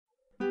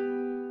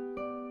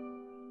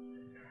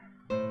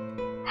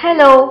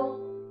Hello,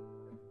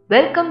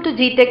 welcome to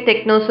GTech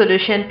Techno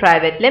Solution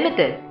Private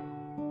Limited.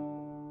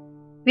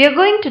 We are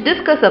going to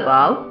discuss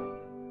about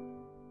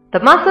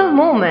the muscle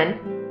movement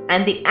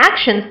and the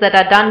actions that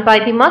are done by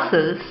the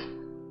muscles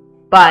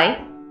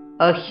by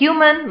a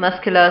human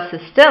muscular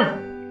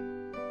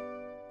system.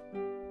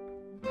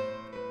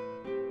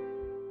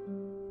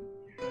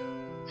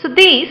 So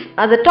these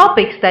are the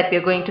topics that we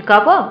are going to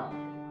cover.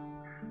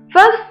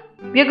 First,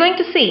 we are going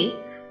to see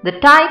the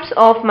types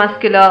of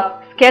muscular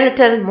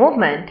skeletal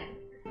movement,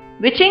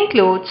 which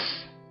includes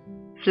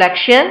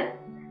flexion,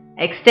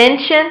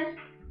 extension,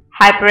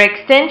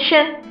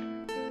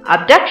 hyperextension,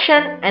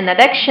 abduction and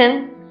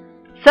adduction,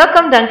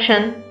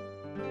 circumduction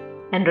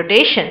and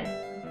rotation.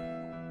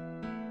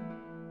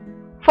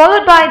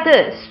 Followed by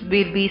this,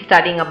 we will be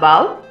studying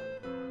about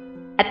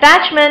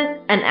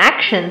attachment and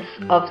actions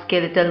of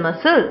skeletal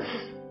muscles.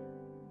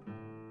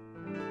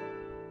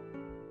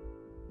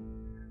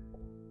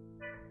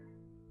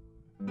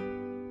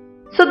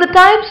 So the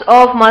types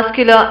of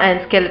muscular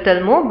and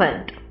skeletal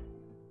movement.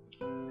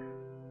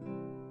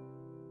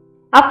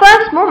 Our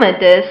first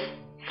movement is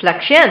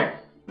flexion,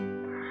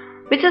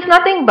 which is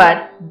nothing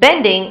but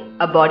bending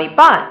a body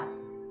part.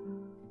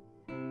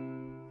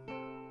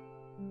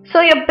 So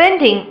your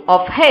bending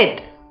of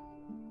head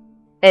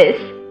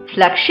is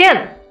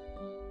flexion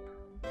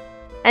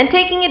and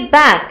taking it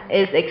back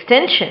is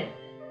extension.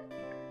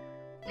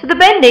 So the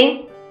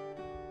bending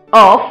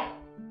of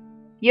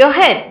your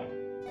head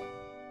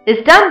is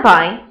done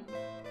by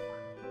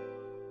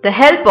the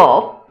help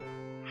of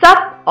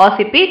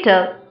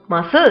suboccipital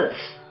muscles.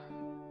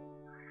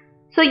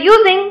 So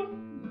using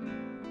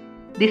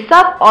the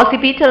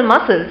suboccipital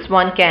muscles,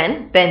 one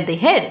can bend the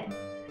head,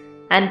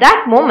 and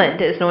that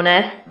movement is known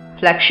as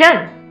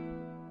flexion.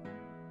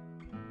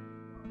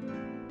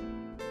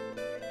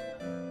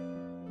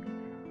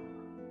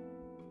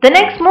 The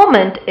next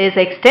movement is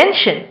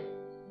extension,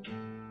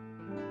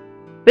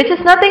 which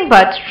is nothing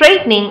but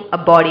straightening a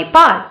body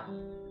part.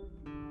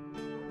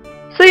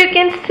 So you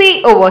can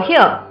see over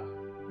here,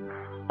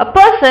 a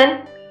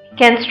person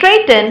can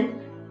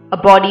straighten a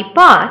body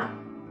part,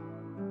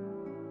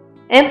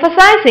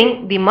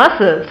 emphasizing the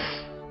muscles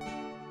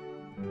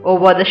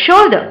over the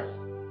shoulder,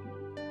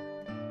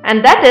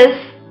 and that is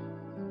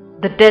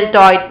the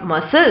deltoid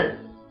muscle.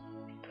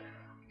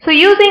 So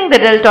using the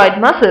deltoid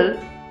muscle,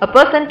 a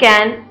person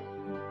can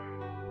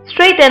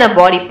straighten a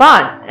body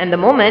part, and the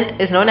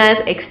movement is known as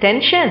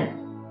extension.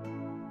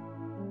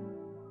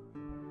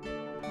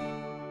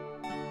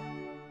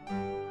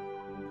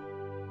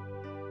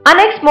 Our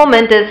next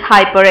movement is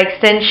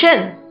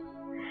hyperextension.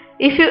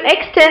 If you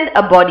extend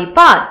a body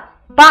part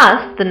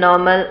past the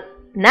normal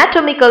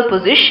anatomical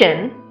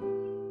position,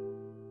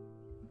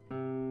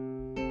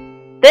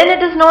 then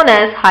it is known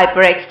as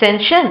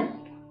hyperextension.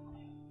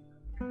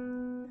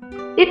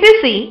 If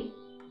you see,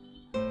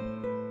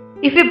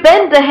 if you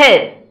bend the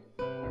head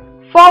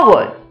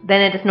forward,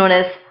 then it is known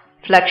as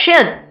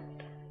flexion,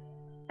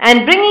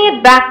 and bringing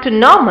it back to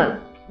normal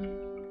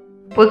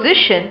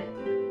position,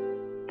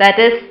 that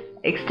is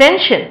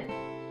extension.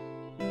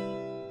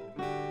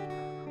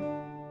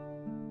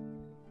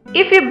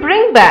 If you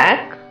bring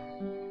back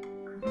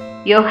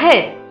your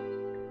head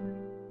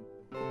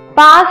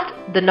past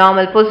the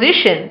normal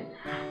position,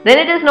 then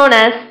it is known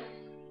as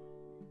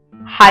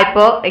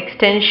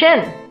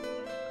hyperextension.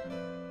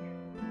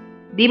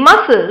 The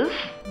muscles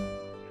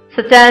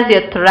such as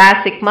your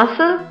thoracic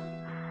muscle,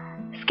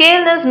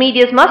 scalenus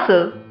medius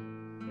muscle,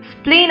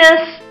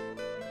 splenus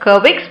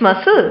cervix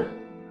muscle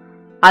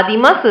are the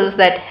muscles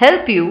that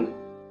help you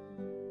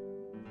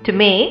to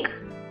make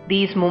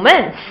these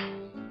movements.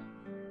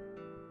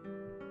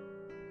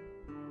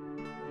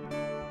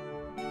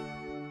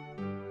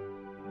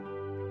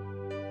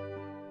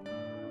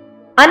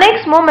 Our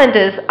next movement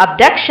is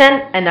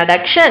abduction and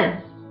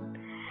adduction.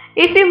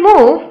 If you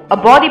move a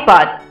body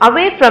part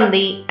away from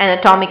the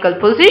anatomical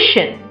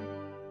position,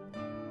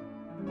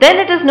 then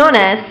it is known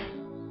as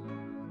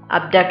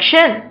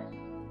abduction.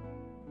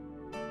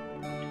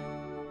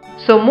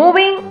 So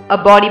moving a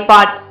body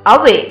part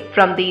away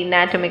from the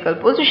anatomical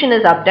position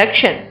is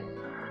abduction.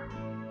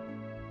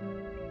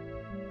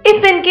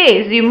 If in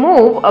case you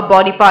move a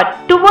body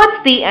part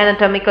towards the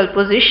anatomical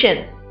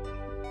position,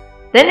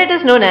 then it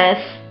is known as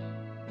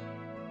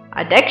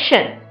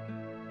adduction.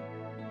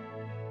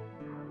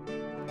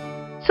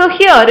 So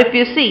here if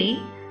you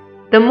see,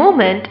 the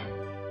movement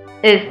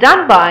is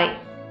done by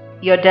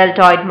your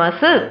deltoid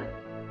muscle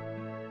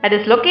that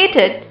is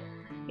located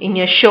in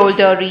your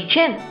shoulder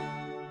region.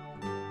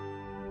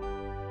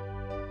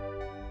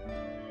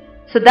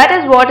 So that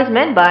is what is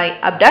meant by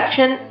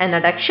abduction and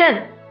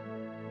adduction.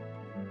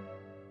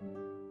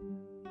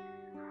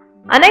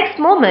 Our next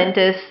movement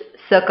is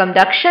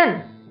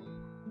circumduction.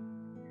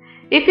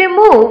 If you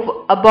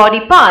move a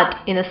body part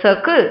in a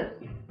circle,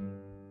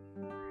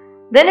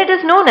 then it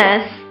is known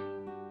as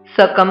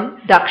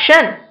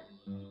circumduction.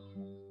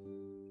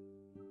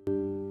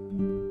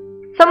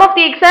 Some of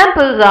the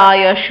examples are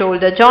your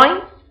shoulder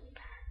joint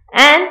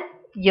and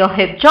your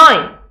hip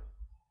joint.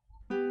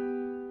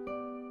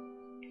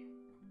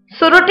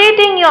 So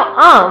rotating your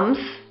arms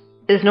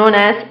is known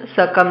as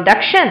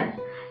circumduction.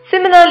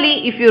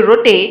 Similarly, if you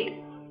rotate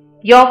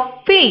your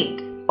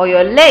feet or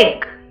your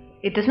leg,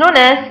 it is known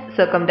as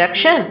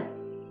circumduction.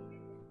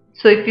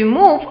 So if you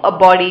move a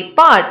body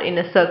part in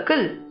a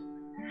circle,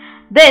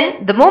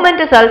 then the movement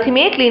is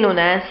ultimately known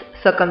as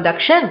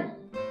circumduction.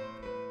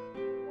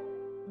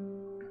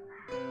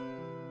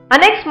 Our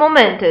next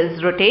movement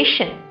is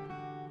rotation.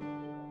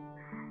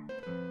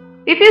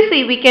 If you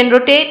see, we can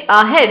rotate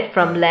our head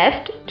from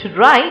left to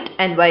right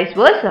and vice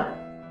versa.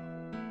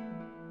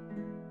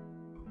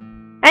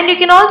 And you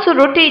can also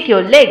rotate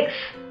your legs.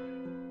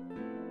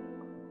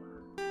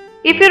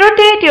 If you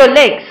rotate your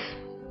legs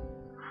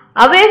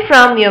away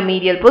from your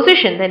medial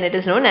position, then it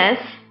is known as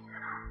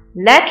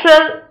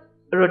lateral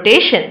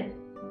rotation.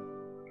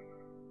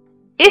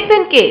 If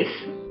in case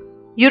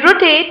you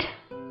rotate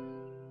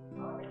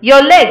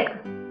your leg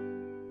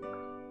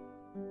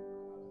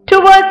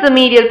towards the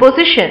medial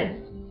position,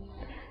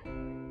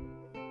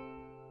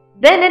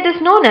 then it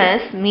is known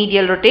as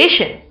medial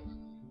rotation.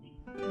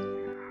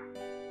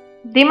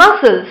 The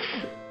muscles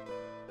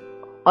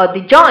or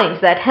the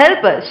joints that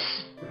help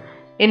us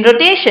in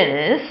rotation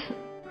is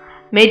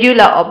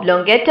medulla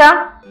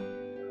oblongata,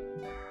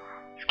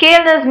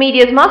 scalenus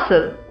medius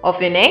muscle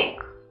of your neck,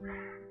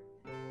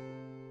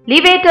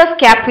 levator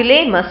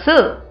scapulae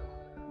muscle,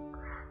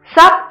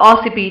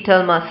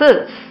 suboccipital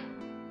muscles.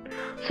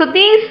 So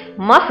these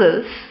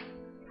muscles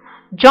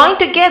join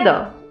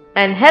together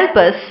and help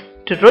us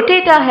to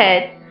rotate our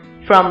head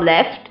from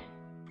left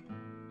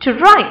to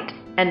right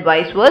and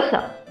vice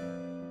versa.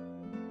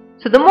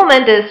 So the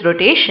movement is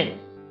rotation.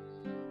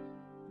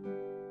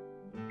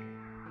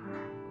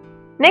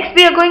 Next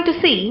we are going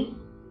to see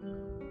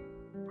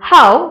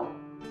how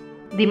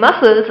the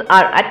muscles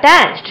are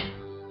attached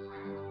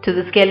to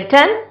the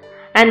skeleton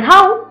and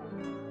how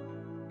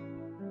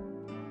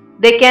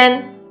they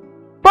can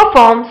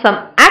perform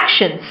some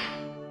actions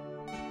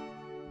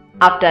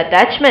after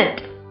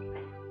attachment.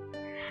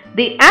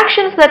 The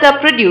actions that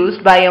are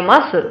produced by your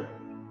muscle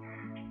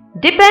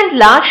depend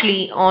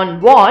largely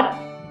on what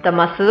the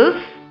muscles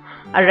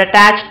are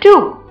attached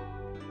to.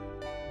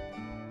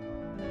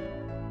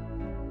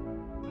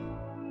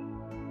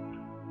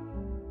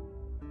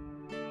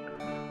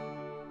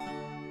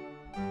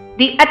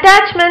 The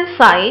attachment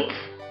sites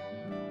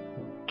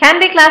can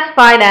be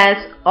classified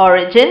as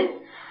origin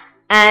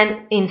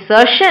and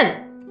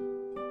insertion.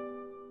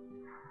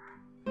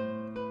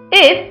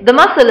 If the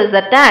muscle is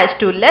attached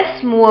to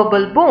less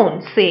movable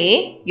bone,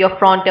 say your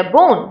frontal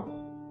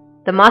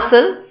bone, the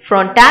muscle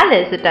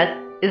frontalis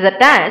is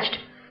attached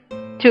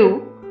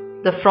to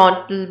the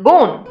frontal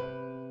bone.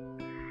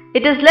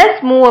 It is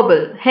less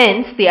movable,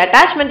 hence the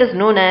attachment is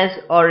known as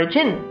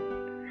origin.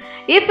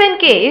 If in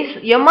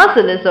case your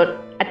muscle is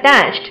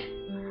attached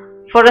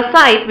for a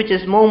site which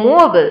is more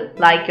movable,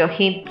 like your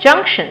hip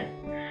junction,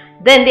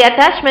 then the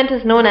attachment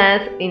is known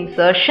as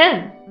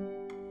insertion.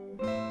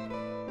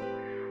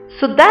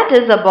 So that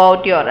is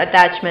about your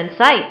attachment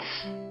sites.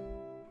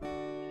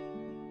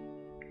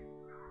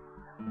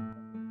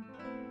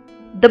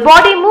 The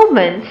body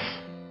movements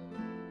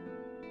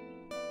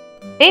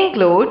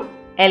include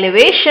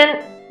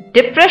elevation,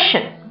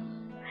 depression.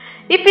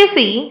 If you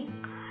see,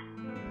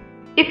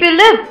 if you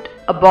lift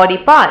a body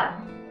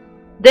part,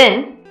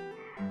 then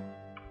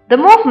the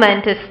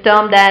movement is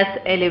termed as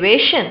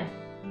elevation.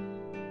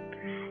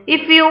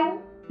 If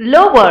you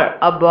lower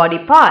a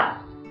body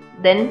part,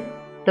 then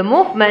the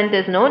movement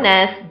is known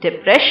as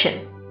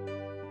depression.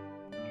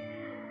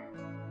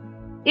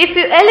 If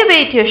you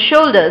elevate your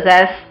shoulders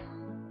as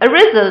a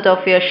result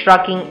of your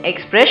shrugging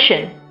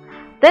expression,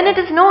 then it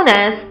is known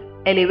as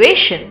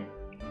elevation.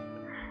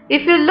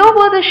 If you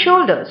lower the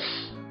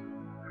shoulders,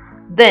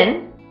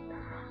 then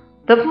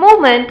the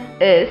movement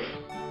is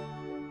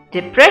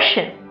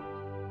depression.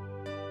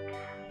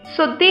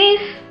 So these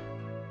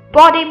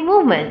body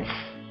movements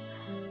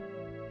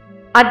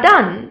are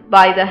done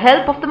by the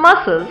help of the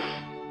muscles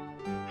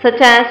such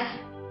as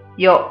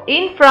your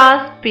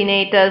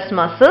infraspinatus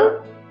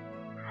muscle,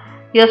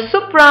 your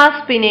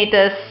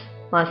supraspinatus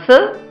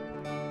muscle,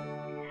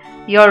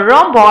 your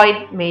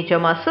rhomboid major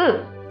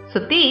muscle. So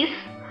these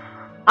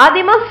are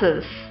the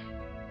muscles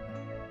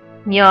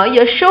near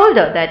your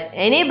shoulder that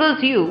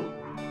enables you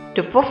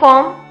to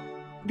perform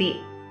the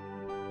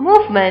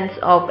movements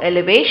of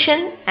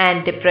elevation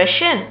and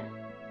depression.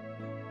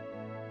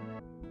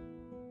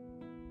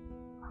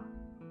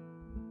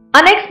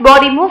 Our next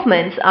body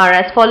movements are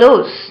as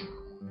follows.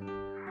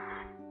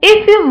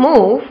 If you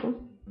move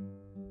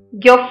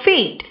your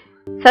feet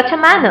such a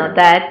manner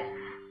that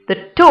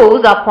the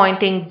toes are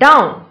pointing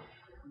down,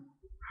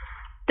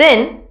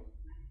 then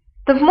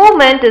the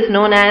movement is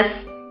known as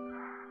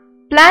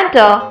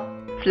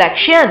plantar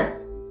flexion.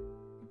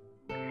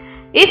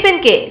 If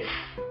in case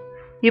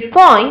you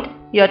point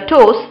your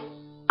toes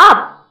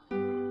up,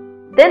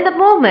 then the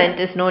movement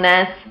is known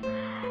as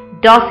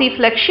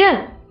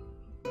dorsiflexion.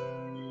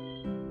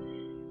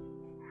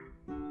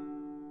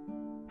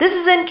 This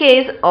is in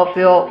case of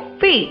your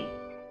feet.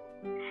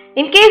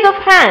 In case of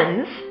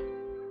hands,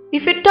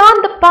 if you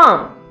turn the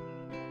palm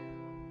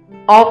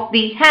of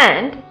the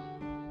hand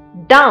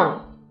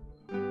down,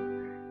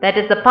 that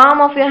is, the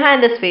palm of your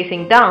hand is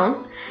facing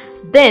down,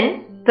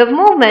 then the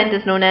movement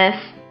is known as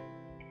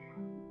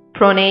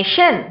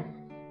pronation.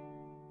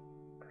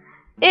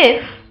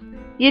 If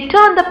you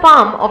turn the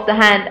palm of the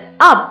hand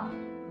up,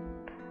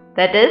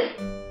 that is,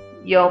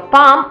 your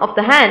palm of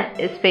the hand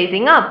is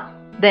facing up,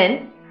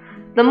 then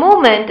the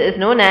movement is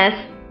known as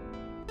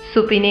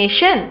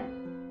supination.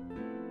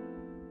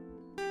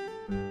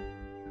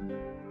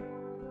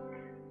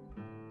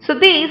 So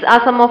these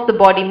are some of the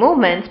body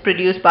movements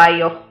produced by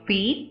your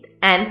feet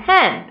and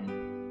hand.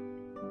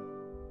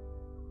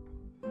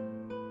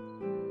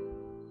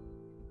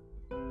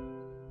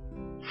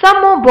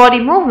 Some more body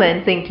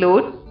movements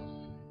include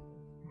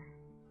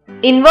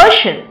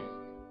inversion.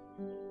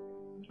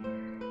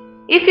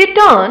 If you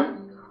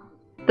turn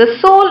the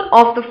sole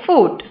of the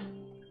foot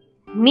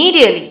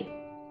medially,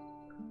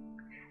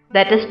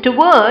 that is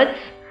towards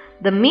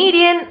the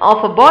median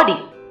of a body,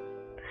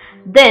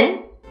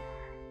 then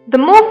the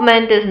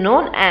movement is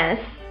known as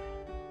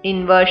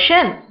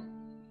inversion.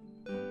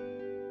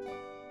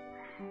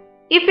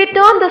 If you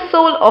turn the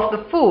sole of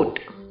the foot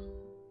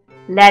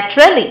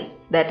laterally,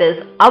 that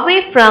is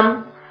away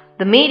from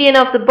the median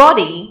of the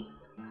body,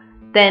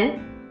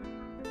 then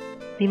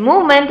the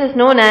movement is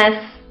known as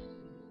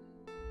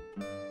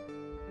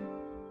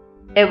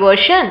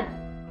eversion.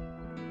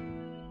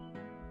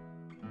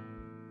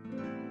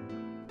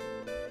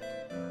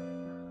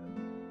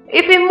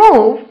 If we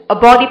move a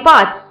body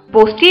part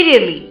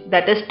posteriorly,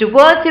 that is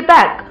towards your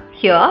back,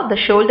 here the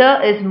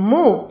shoulder is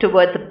moved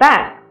towards the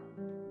back,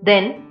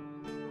 then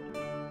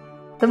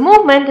the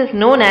movement is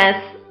known as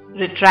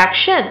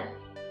retraction.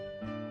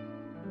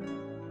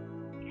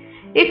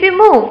 If you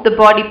move the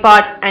body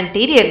part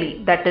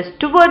anteriorly, that is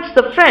towards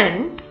the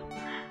front,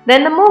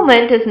 then the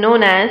movement is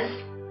known as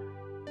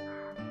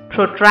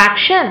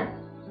protraction.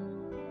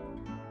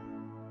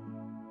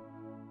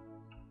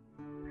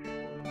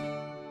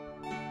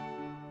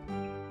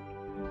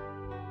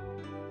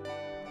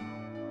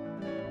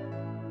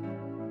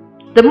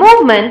 The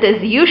movement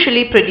is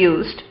usually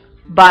produced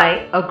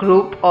by a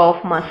group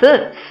of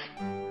muscles.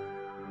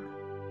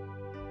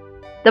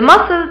 The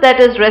muscle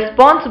that is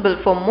responsible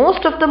for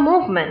most of the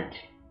movement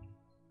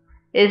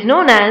is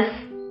known as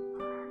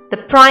the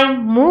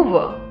prime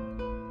mover,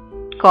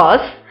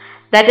 cause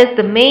that is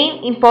the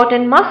main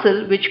important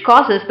muscle which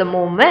causes the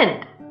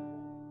movement.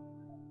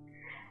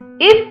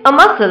 If a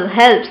muscle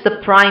helps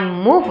the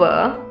prime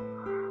mover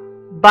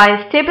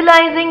by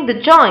stabilizing the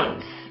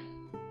joints,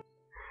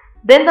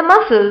 then the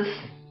muscles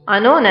are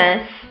known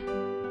as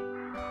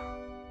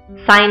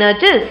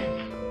synergists.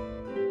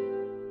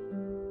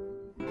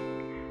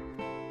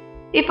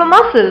 If a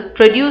muscle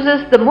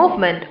produces the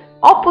movement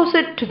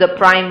opposite to the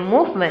prime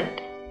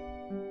movement,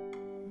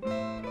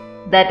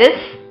 that is,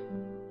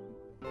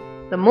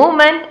 the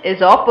movement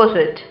is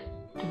opposite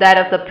to that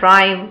of the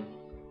prime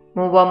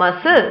mover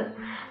muscle,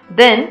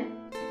 then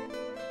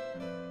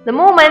the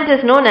movement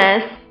is known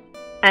as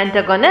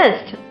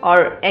antagonist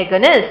or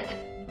agonist.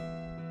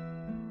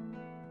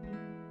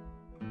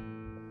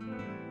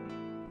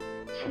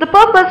 The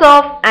purpose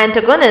of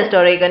antagonist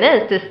or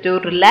agonist is to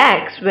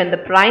relax when the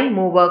prime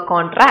mover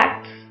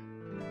contracts.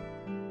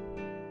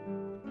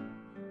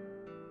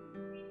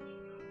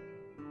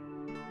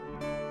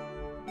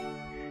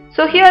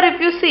 So here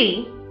if you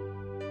see,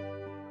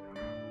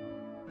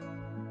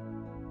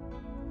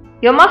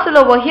 your muscle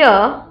over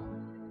here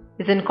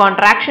is in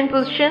contraction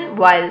position,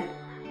 while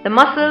the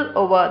muscle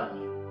over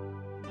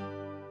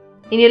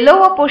in your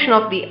lower portion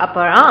of the upper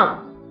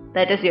arm,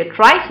 that is your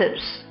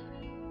triceps,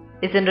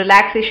 is in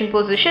relaxation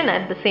position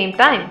at the same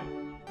time.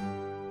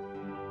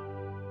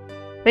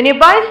 When your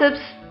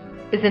biceps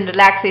is in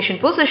relaxation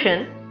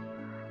position,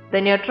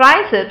 then your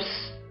triceps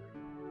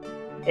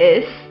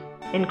is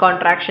in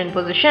contraction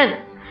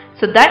position.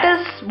 So that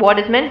is what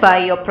is meant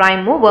by your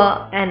prime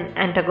mover and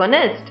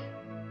antagonist.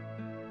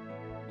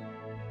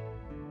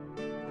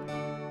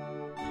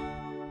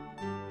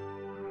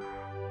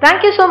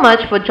 Thank you so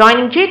much for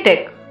joining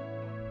GTech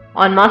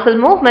on muscle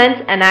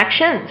movements and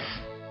actions.